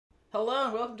Hello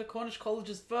and welcome to Cornish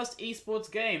College's first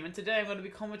eSports game, and today I'm going to be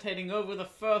commentating over the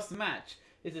first match.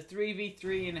 It's a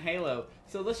 3v3 in Halo,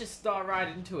 so let's just start right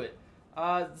into it.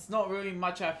 There's not really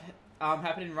much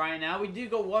happening right now. We do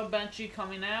got one Banshee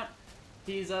coming out.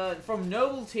 He's from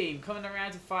Noble Team, coming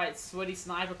around to fight Sweaty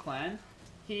Sniper Clan.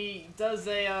 He does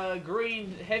a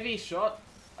green heavy shot,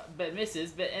 but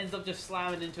misses, but ends up just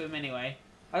slamming into him anyway.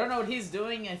 I don't know what he's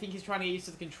doing. I think he's trying to get used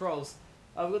to the controls.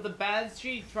 We've got the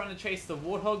Banshee trying to chase the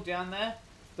Warthog down there.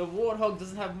 The Warthog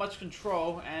doesn't have much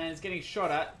control and is getting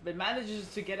shot at, but manages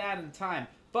to get out in time.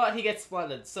 But he gets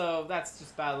splattered, so that's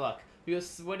just bad luck. We got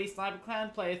Sweaty Sniper Clan,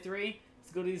 player 3.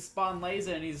 He's got his Spartan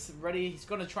Laser and he's ready. He's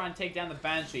going to try and take down the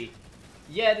Banshee.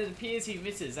 Yet it appears he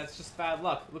misses. That's just bad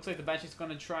luck. Looks like the Banshee's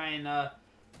going to try and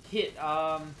hit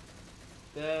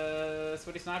the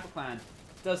Sweaty Sniper Clan.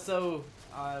 Does so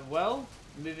well.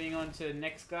 Moving on to the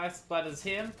next guy, splatters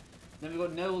him. Then we've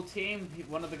got Noble Team.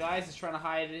 One of the guys is trying to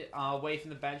hide it away from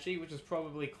the Banshee, which is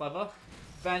probably clever.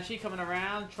 Banshee coming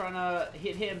around, trying to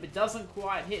hit him, but doesn't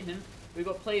quite hit him. We've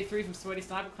got player 3 from Sweaty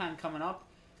Sniper Clan coming up.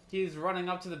 He's running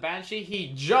up to the Banshee.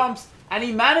 He jumps, and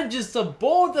he manages to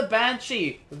board the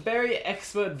Banshee. Very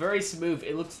expert, very smooth.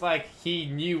 It looks like he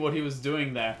knew what he was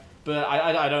doing there. But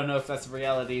I don't know if that's the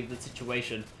reality of the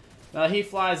situation. He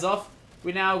flies off.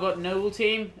 We now got Noble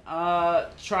Team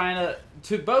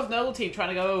both Noble Team trying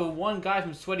to go over one guy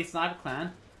from Sweaty Sniper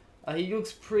Clan. He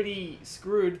looks pretty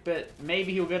screwed, but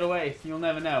maybe he'll get away. You'll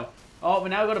never know. Oh, we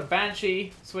now got a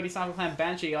Banshee, Sweaty Sniper Clan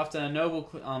Banshee after a Noble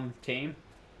Team.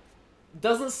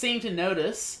 Doesn't seem to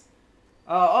notice.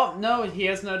 Oh no, he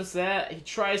has noticed there. He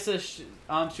tries to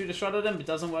shoot a shot at him, but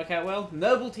doesn't work out well.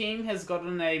 Noble Team has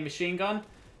gotten a machine gun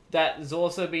that has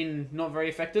also been not very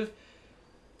effective.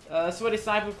 Sweaty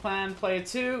Sniper Clan player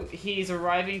 2, he's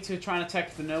arriving to try and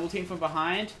attack the Noble Team from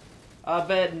behind.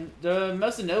 But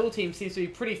most of the Noble Team seems to be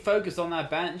pretty focused on that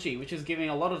Banshee, which is giving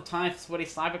a lot of time for Sweaty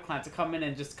Sniper Clan to come in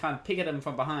and just kind of pick at him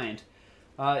from behind.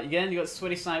 Again, you got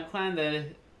Sweaty Sniper Clan that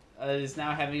is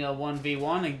now having a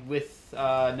 1v1 with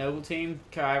Noble Team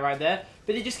guy right there.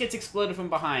 But he just gets exploded from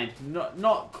behind.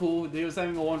 Not cool. He was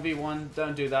having a 1v1.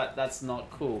 Don't do that. That's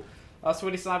not cool.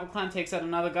 Sweaty Sniper Clan takes out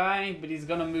another guy, but he's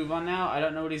gonna move on now. I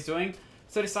don't know what he's doing.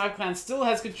 Sweaty Sniper Clan still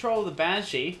has control of the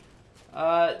Banshee.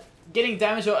 Getting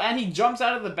damaged, and he jumps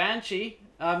out of the Banshee.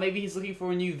 Maybe he's looking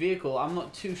for a new vehicle. I'm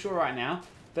not too sure right now.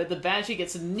 But the Banshee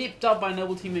gets nipped up by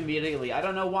Noble Team immediately. I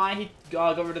don't know why he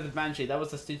got rid of the Banshee. That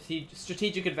was a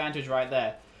strategic advantage right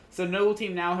there. So Noble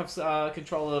Team now have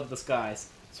control of the skies.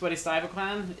 Sweaty Sniper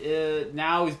Clan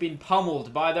now is being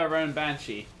pummeled by their own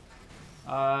Banshee.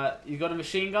 You got a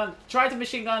machine gun. Tried to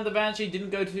machine gun the Banshee,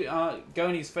 didn't go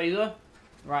in his phaser.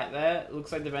 Right there.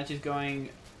 Looks like the Banshee's going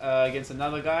against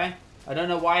another guy. I don't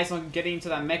know why he's not getting into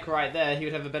that mech right there. He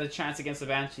would have a better chance against the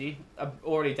Banshee.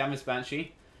 Already damaged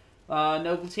Banshee.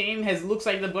 Noble Team looks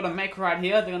like they've got a mech right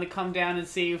here. They're going to come down and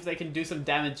see if they can do some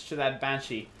damage to that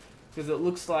Banshee. Because it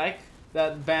looks like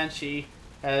that Banshee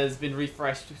has been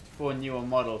refreshed for a newer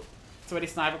model. Sweaty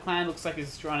Sniper Clan looks like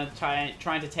he's trying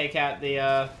to take out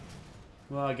the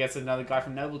well, I guess another guy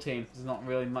from Noble Team. There's not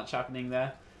really much happening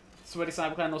there. Sweaty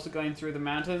Sniper Clan also going through the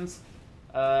mountains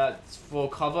for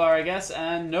cover, I guess.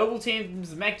 And Noble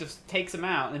Team's mech just takes him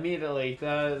out immediately.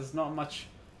 There's not much.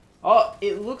 Oh,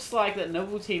 it looks like that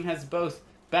Noble Team has both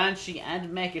Banshee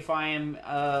and mech if I am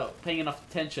paying enough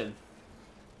attention.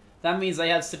 That means they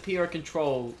have superior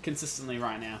control consistently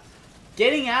right now.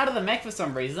 Getting out of the mech for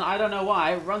some reason, I don't know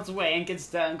why, runs away and gets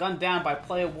gunned down by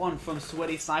player 1 from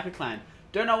Sweaty Sniper Clan.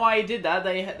 Don't know why he did that.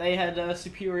 They had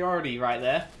superiority right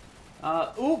there.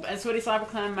 And Sweaty Sniper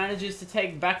Clan manages to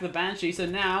take back the Banshee, so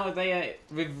now they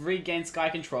regain sky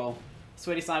control.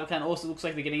 Sweaty Sniper Clan also looks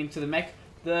like they're getting into the mech.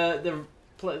 The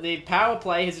power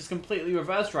play has just completely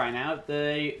reversed right now.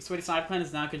 The Sweaty Sniper Clan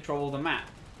is now control of the map.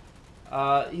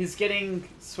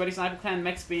 Sweaty Sniper Clan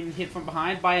mech's being hit from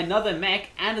behind by another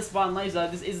mech and a Spartan Laser.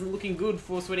 This isn't looking good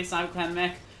for Sweaty Sniper Clan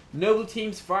mech. Noble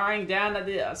Team's firing down at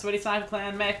the Sweaty Sniper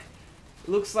Clan mech.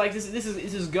 Looks like this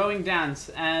is going down,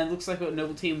 and looks like a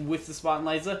Noble Team with the Spartan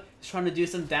Laser is trying to do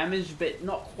some damage, but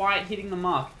not quite hitting the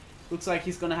mark. Looks like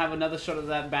he's going to have another shot at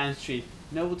that Banshee.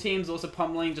 Noble Team's also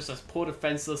pummeling just a poor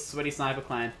defenseless Sweaty Sniper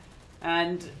Clan,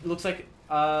 and looks like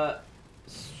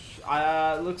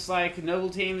Noble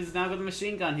Team has now got a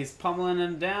machine gun. He's pummeling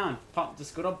him down.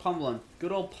 Just good old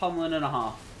pummeling and a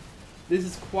half. This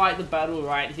is quite the battle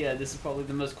right here. This is probably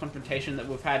the most confrontation that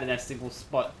we've had in a single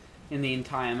spot in the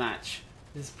entire match.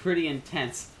 This is pretty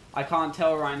intense. I can't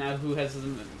tell right now who has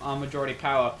the majority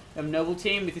power. We have Noble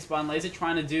Team with his Spartan Laser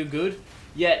trying to do good,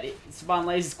 yet Spartan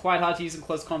Laser is quite hard to use in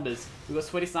close combos. We've got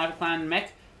Sweaty Sniper Clan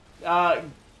mech.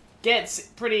 Gets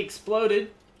pretty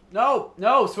exploded. No,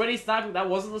 no, Sweaty Sniper. That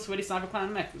wasn't the Sweaty Sniper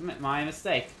Clan mech. My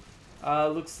mistake.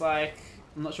 Looks like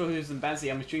I'm not sure who's in Banshee.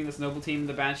 I'm assuming this Noble Team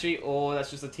the Banshee, or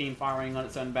that's just a team firing on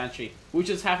its own Banshee, which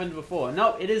has happened before.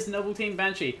 No, it is Noble Team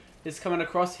Banshee. It's coming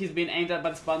across. He's been aimed at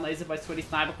by the Spartan Laser by Sweaty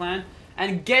Sniper Clan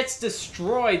and gets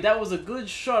destroyed. That was a good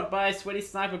shot by Sweaty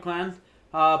Sniper Clan.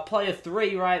 Player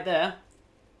 3 right there.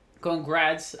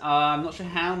 Congrats. I'm not sure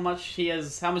how much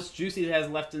juice he has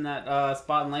left in that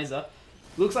Spartan Laser.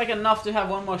 Looks like enough to have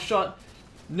one more shot.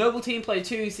 Noble Team Player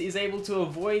 2 is able to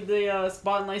avoid the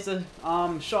Spartan Laser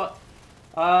shot.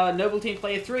 Noble Team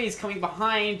Player 3 is coming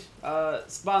behind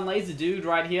Spartan Laser dude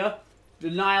right here.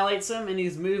 Annihilates him and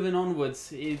he's moving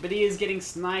onwards. But he is getting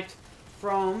sniped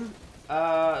from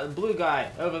blue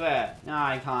guy over there.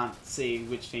 I can't see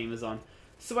which team is on.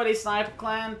 Sweaty Sniper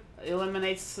Clan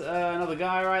eliminates another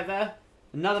guy right there.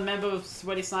 Another member of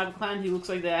Sweaty Sniper Clan. He looks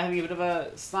like they're having a bit of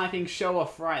a sniping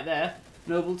show-off right there.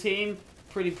 Noble Team,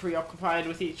 pretty preoccupied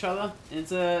with each other. And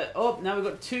it's oh, now we've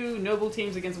got 2 Noble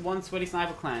Teams against 1 Sweaty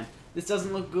Sniper Clan. This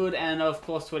doesn't look good, and of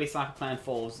course Sweaty Sniper Clan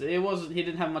falls. He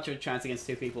didn't have much of a chance against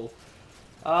 2 people.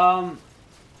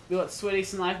 We got Sweaty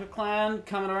Sniper Clan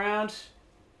coming around.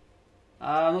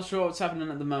 I'm not sure what's happening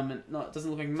at the moment. No, it doesn't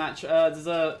look like a match. There's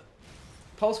a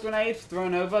pulse grenade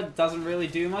thrown over. Doesn't really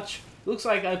do much. Looks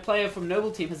like a player from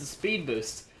Noble Team has a speed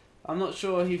boost. I'm not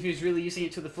sure if he's really using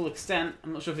it to the full extent.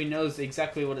 I'm not sure if he knows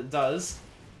exactly what it does.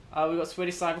 We got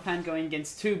Sweaty Sniper Clan going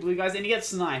against 2 blue guys, and he gets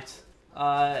sniped.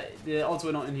 The odds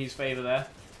were not in his favor there.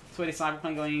 Sweaty Sniper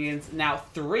Clan going against now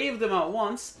 3 of them at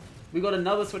once. We got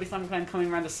another Sweaty Sniper Clan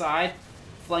coming around the side,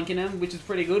 flanking him, which is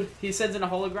pretty good. He sends in a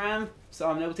hologram,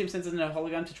 so Noble Team sends in a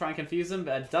hologram to try and confuse him,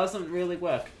 but it doesn't really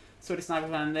work. Sweaty Sniper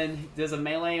Clan, then there's a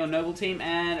melee on Noble Team,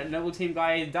 and a Noble Team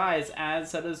guy dies,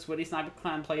 as so does Sweaty Sniper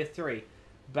Clan Player 3.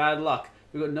 Bad luck.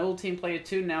 We got Noble Team Player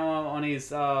 2 now on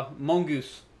his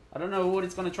Mongoose. I don't know what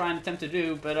he's going to try and attempt to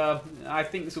do, but I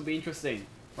think this will be interesting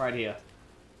right here.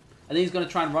 I think he's going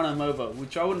to try and run him over,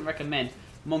 which I wouldn't recommend.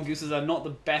 Mongooses are not the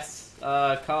best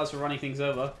cards for running things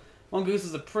over.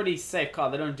 Mongooses are pretty safe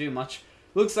card. They don't do much.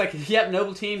 Looks like, yep,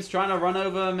 Noble Team's trying to run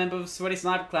over a member of Sweaty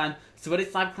Sniper Clan. Sweaty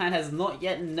Sniper Clan has not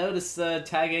yet noticed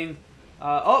tagging.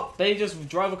 Oh, they just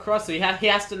drove across, so he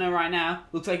has to know right now.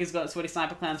 Looks like he's got Sweaty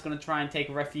Sniper Clan's going to try and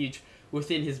take refuge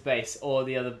within his base, or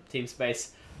the other team's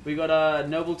base. We got a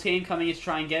Noble Team coming in to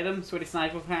try and get him. Sweaty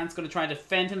Sniper Clan's going to try and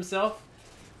defend himself.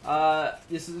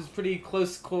 This is pretty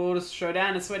close quarters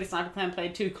showdown, and Sweaty Sniper Clan Player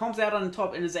 2 comes out on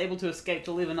top and is able to escape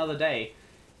to live another day.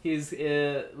 He's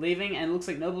leaving, and looks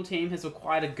like Noble Team has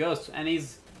acquired a ghost, and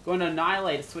he's going to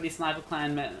annihilate Sweaty Sniper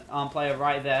Clan player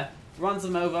right there. Runs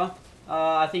him over.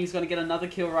 I think he's going to get another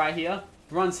kill right here.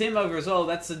 Runs him over as well.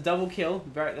 That's a double kill.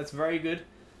 That's very good.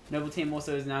 Noble Team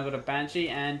also has now got a Banshee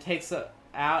and takes it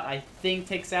out. I think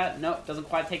takes out. Nope, doesn't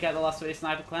quite take out the last Sweaty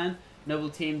Sniper Clan. Noble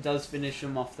Team does finish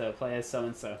him off though. Player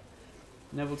so-and-so.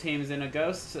 Noble Team is in a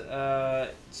ghost.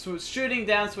 Shooting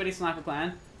down Sweaty Sniper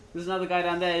Clan. There's another guy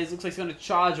down there. He looks like he's going to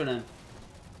charge on him.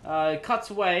 Cuts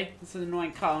away. It's an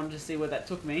annoying cut. I wanted to see where that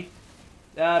took me.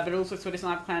 But it looks like Sweaty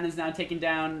Sniper Clan is now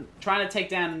trying to take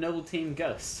down a Noble Team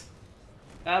Ghost.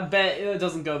 But it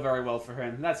doesn't go very well for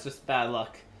him. That's just bad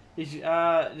luck. He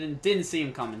didn't see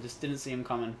him coming. Just didn't see him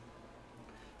coming.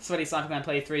 Sweaty Sniper Clan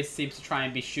Player 3 seems to try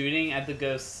and be shooting at the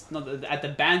Ghost, not at the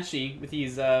Banshee with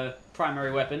his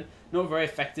primary weapon. Not very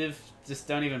effective. Just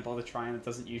don't even bother trying. It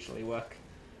doesn't usually work.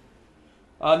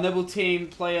 Noble Team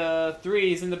Player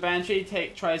 3 is in the Banshee.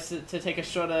 Tries to take a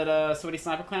shot at Sweaty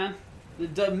Sniper Clan.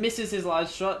 Misses his large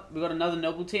shot. We got another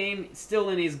Noble Team still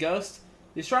in his Ghost.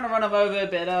 He's trying to run him over,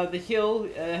 but the hill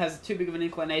has too big of an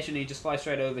inclination. And he just flies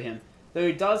straight over him. Though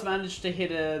he does manage to hit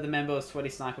the member of Sweaty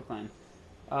Sniper Clan.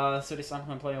 Sweaty Sniper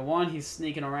Clan Player 1. He's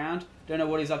sneaking around. Don't know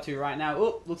what he's up to right now.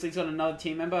 Oh, looks like he's got another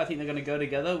team member. I think they're going to go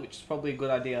together, which is probably a good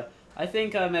idea. I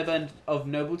think a member of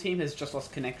Noble Team has just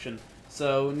lost connection.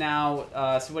 So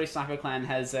now Sweaty Sniper Clan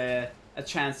has a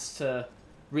chance to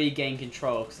regain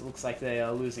control, because it looks like they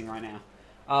are losing right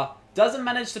now. Doesn't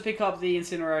manage to pick up the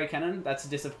Incendiary Cannon. That's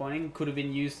disappointing. Could have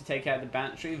been used to take out the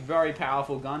Banshee. Very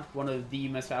powerful gun. One of the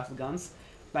most powerful guns.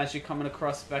 Banshee coming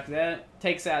across back there.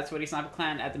 Takes out Sweaty Sniper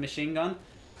Clan at the machine gun.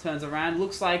 Turns around.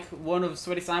 Looks like one of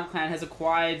Sweaty Sniper Clan has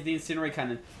acquired the Incendiary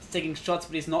Cannon. He's taking shots,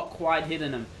 but he's not quite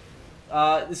hitting him.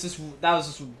 That was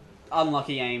just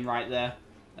unlucky aim right there.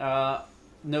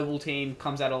 Noble Team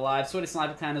comes out alive. Sweaty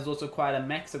Sniper Clan is also quite a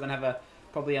mech, so we're going to have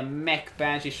probably a mech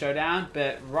Banshee showdown.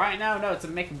 But right now, no, it's a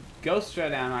mech Ghost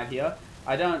showdown right here.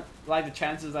 I don't like the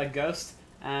chances of Ghost.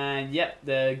 And yep,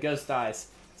 the Ghost dies.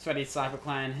 Sweaty Sniper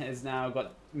Clan has now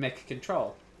got mech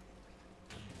control.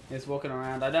 He's walking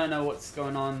around. I don't know what's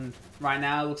going on right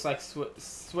now. It looks like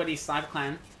Sweaty Sniper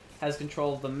Clan has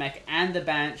control of the mech and the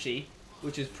Banshee,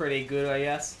 which is pretty good, I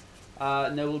guess.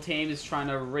 Noble Team is trying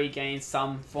to regain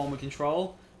some form of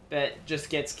control, but just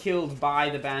gets killed by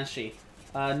the Banshee.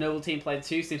 Noble Team Player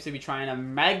 2 seems to be trying to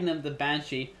Magnum the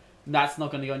Banshee. That's not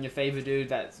going to go in your favor,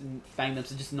 dude.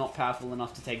 Magnums are just not powerful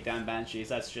enough to take down Banshees.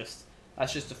 That's just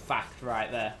a fact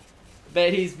right there.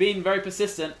 But he's been very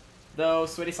persistent, though.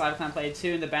 Sweaty Cyberclan Player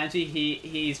 2 and the Banshee,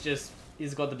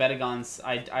 he's got the better guns.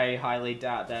 I highly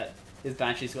doubt that his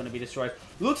Banshee is going to be destroyed.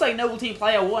 Looks like Noble Team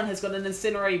Player 1 has got an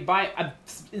incendiary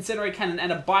cannon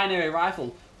and a binary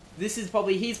rifle. He's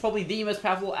probably the most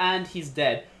powerful, and he's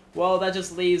dead. Well, that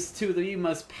just leaves two of the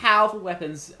most powerful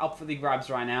weapons up for the grabs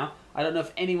right now. I don't know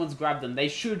if anyone's grabbed them. They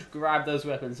should grab those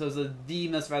weapons. Those are the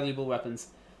most valuable weapons.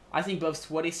 I think both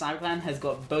Sweaty Cyberclan has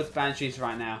got both Banshees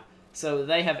right now. So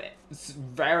they have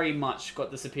very much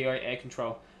got the superior air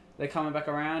control. They're coming back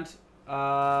around.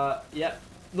 Yep.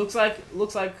 Looks like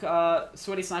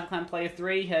Sweaty Cyberclan Player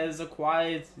 3 has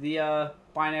acquired the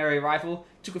binary rifle.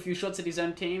 Took a few shots at his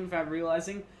own team without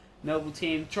realizing. Noble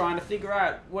Team trying to figure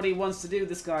out what he wants to do.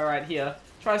 This guy right here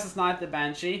tries to snipe the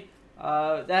Banshee.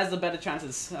 That has the better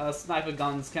chances. Sniper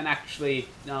guns can actually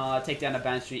take down a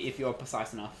Banshee if you're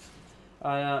precise enough.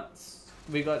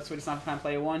 We got Sweaty Sniper Clan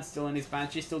Player 1 still in his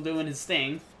Banshee, still doing his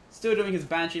thing. Still doing his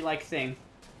Banshee-like thing.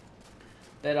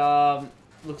 But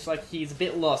looks like he's a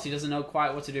bit lost. He doesn't know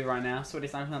quite what to do right now. Sweaty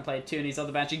Sniper Clan Player 2 and his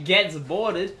other Banshee gets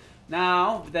boarded.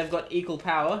 Now, they've got equal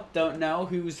power. Don't know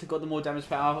who's got the more damage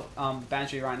power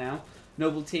Banshee right now.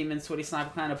 Noble Team and Sweaty Sniper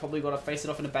Clan have probably got to face it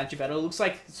off in a Banshee battle. It looks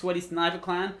like Sweaty Sniper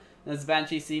Clan, as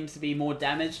Banshee seems to be more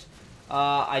damaged.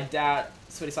 I doubt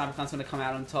Sweaty Sniper Clan's going to come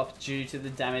out on top due to the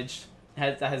damage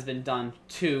that has been done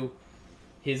to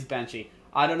his Banshee.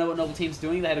 I don't know what Noble Team's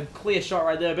doing. They had a clear shot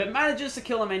right there, but manages to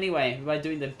kill him anyway by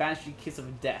doing the Banshee Kiss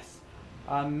of Death.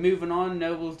 Moving on,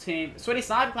 Noble Team. Sweaty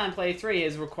Sniper Clan Player 3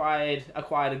 has acquired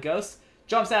a ghost.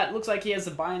 Jumps out, looks like he has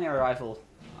a binary rifle.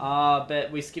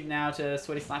 But we skip now to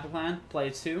Sweaty Sniper Clan Player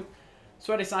 2.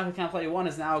 Sweaty Sniper Clan Player 1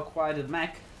 has now acquired a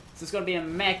mech. So it's going to be a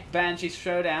mech Banshee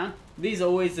showdown. These are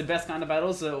always the best kind of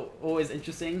battles, they're always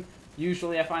interesting.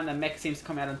 Usually I find that mech seems to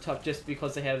come out on top just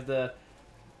because they have the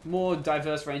more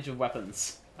diverse range of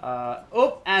weapons.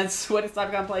 And Sweaty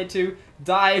Sniper Clan Player 2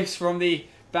 dives from the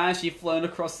Banshee flown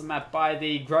across the map by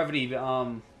the gravity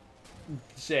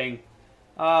thing.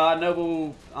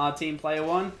 Noble Team Player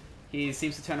 1, he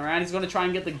seems to turn around. He's going to try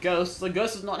and get the Ghost. The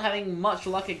Ghost is not having much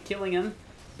luck at killing him,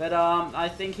 but I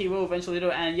think he will eventually do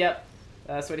it. And yep,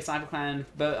 Sweaty Sniper Clan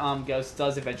Ghost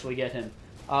does eventually get him.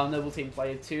 Noble Team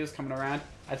Player 2 is coming around.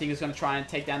 I think he's going to try and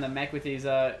take down the mech with his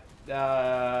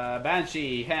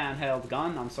Banshee handheld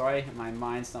gun. I'm sorry, my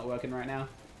mind's not working right now.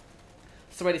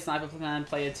 Sweaty Sniper Clan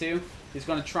Player 2 is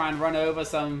going to try and run over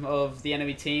some of the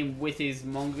enemy team with his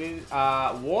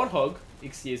Warthog,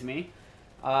 excuse me.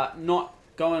 Not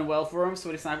going well for him.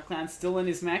 Sweaty Sniper Clan still in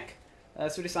his mech.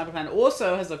 Sweaty Sniper Clan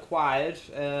also has acquired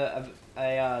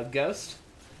a Ghost.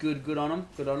 Good on him.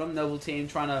 Good on him. Noble Team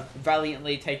trying to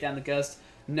valiantly take down the Ghost.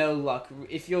 No luck.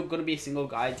 If you're going to be a single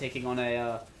guy taking on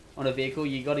a vehicle,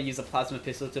 you got to use a plasma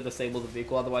pistol to disable the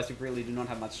vehicle. Otherwise, you really do not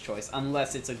have much choice,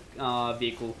 unless it's a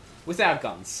vehicle without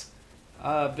guns.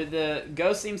 But the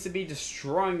Ghost seems to be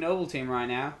destroying Noble Team right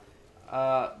now.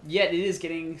 Yet it is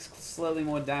getting slowly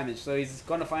more damage, so he's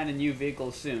going to find a new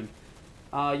vehicle soon.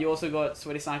 You also got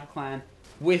Sweaty Sniper Clan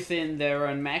within their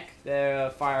own mech.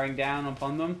 They're firing down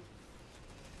upon them.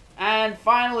 And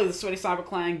finally, the Sweaty Sniper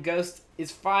Clan Ghost is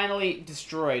finally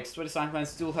destroyed. Sweaty Sniper Clan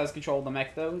still has control of the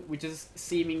mech though, which is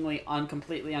seemingly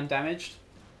completely undamaged.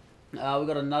 We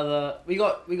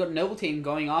got Noble Team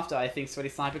going after, I think, Sweaty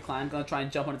Sniper Clan, gonna try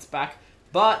and jump on its back.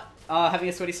 But having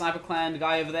a Sweaty Sniper Clan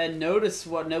guy over there notice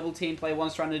what Noble Team Player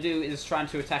 1's trying to do is trying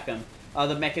to attack them.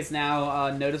 The mech has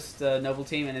now noticed the Noble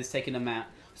Team and is taking them out.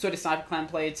 Sweaty Sniper Clan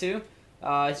Player 2,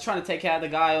 he's trying to take out the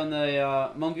guy on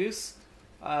the Mongoose.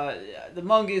 The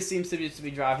Mongoose seems to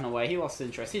be driving away. He lost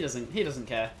interest. He doesn't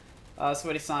care.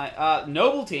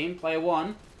 Noble Team Player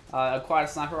 1 acquired a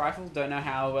sniper rifle. Don't know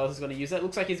how well he's going to use it.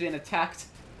 Looks like he's being attacked.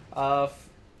 I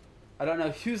don't know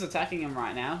who's attacking him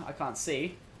right now. I can't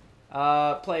see.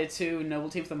 Player 2 Noble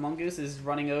Team for the Mongoose is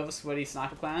running over Sweaty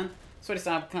Sniper Clan. Sweaty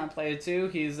Sniper Clan Player 2.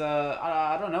 He's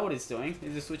I don't know what he's doing. He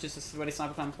just switches to Sweaty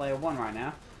Sniper Clan Player 1 right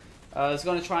now. He's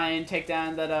going to try and take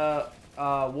down that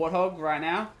Warthog right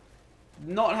now.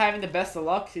 Not having the best of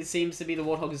luck. It seems to be the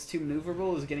Warthog is too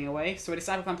maneuverable, is getting away. Sweaty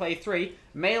Sniper Clan Player 3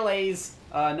 melees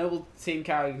Noble Team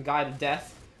guy to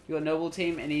death. You got Noble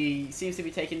Team, and he seems to be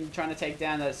trying to take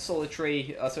down that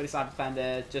solitary Sweaty Sniper Clan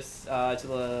there, just to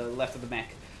the left of the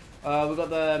mech. We've got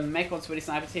the mech on Sweaty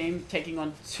Sniper Team taking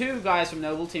on two guys from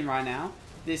Noble Team right now.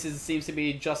 this seems to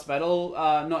be just battle.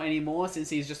 Not anymore, since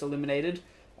he's just eliminated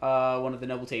one of the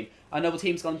noble team. Noble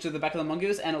team's gone to the back of the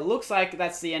mongoose, and it looks like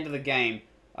that's the end of the game.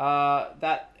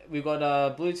 We've got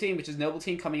a blue team, which is noble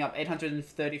team, coming up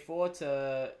 834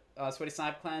 to Sweaty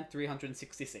Sniper Clan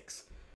 366.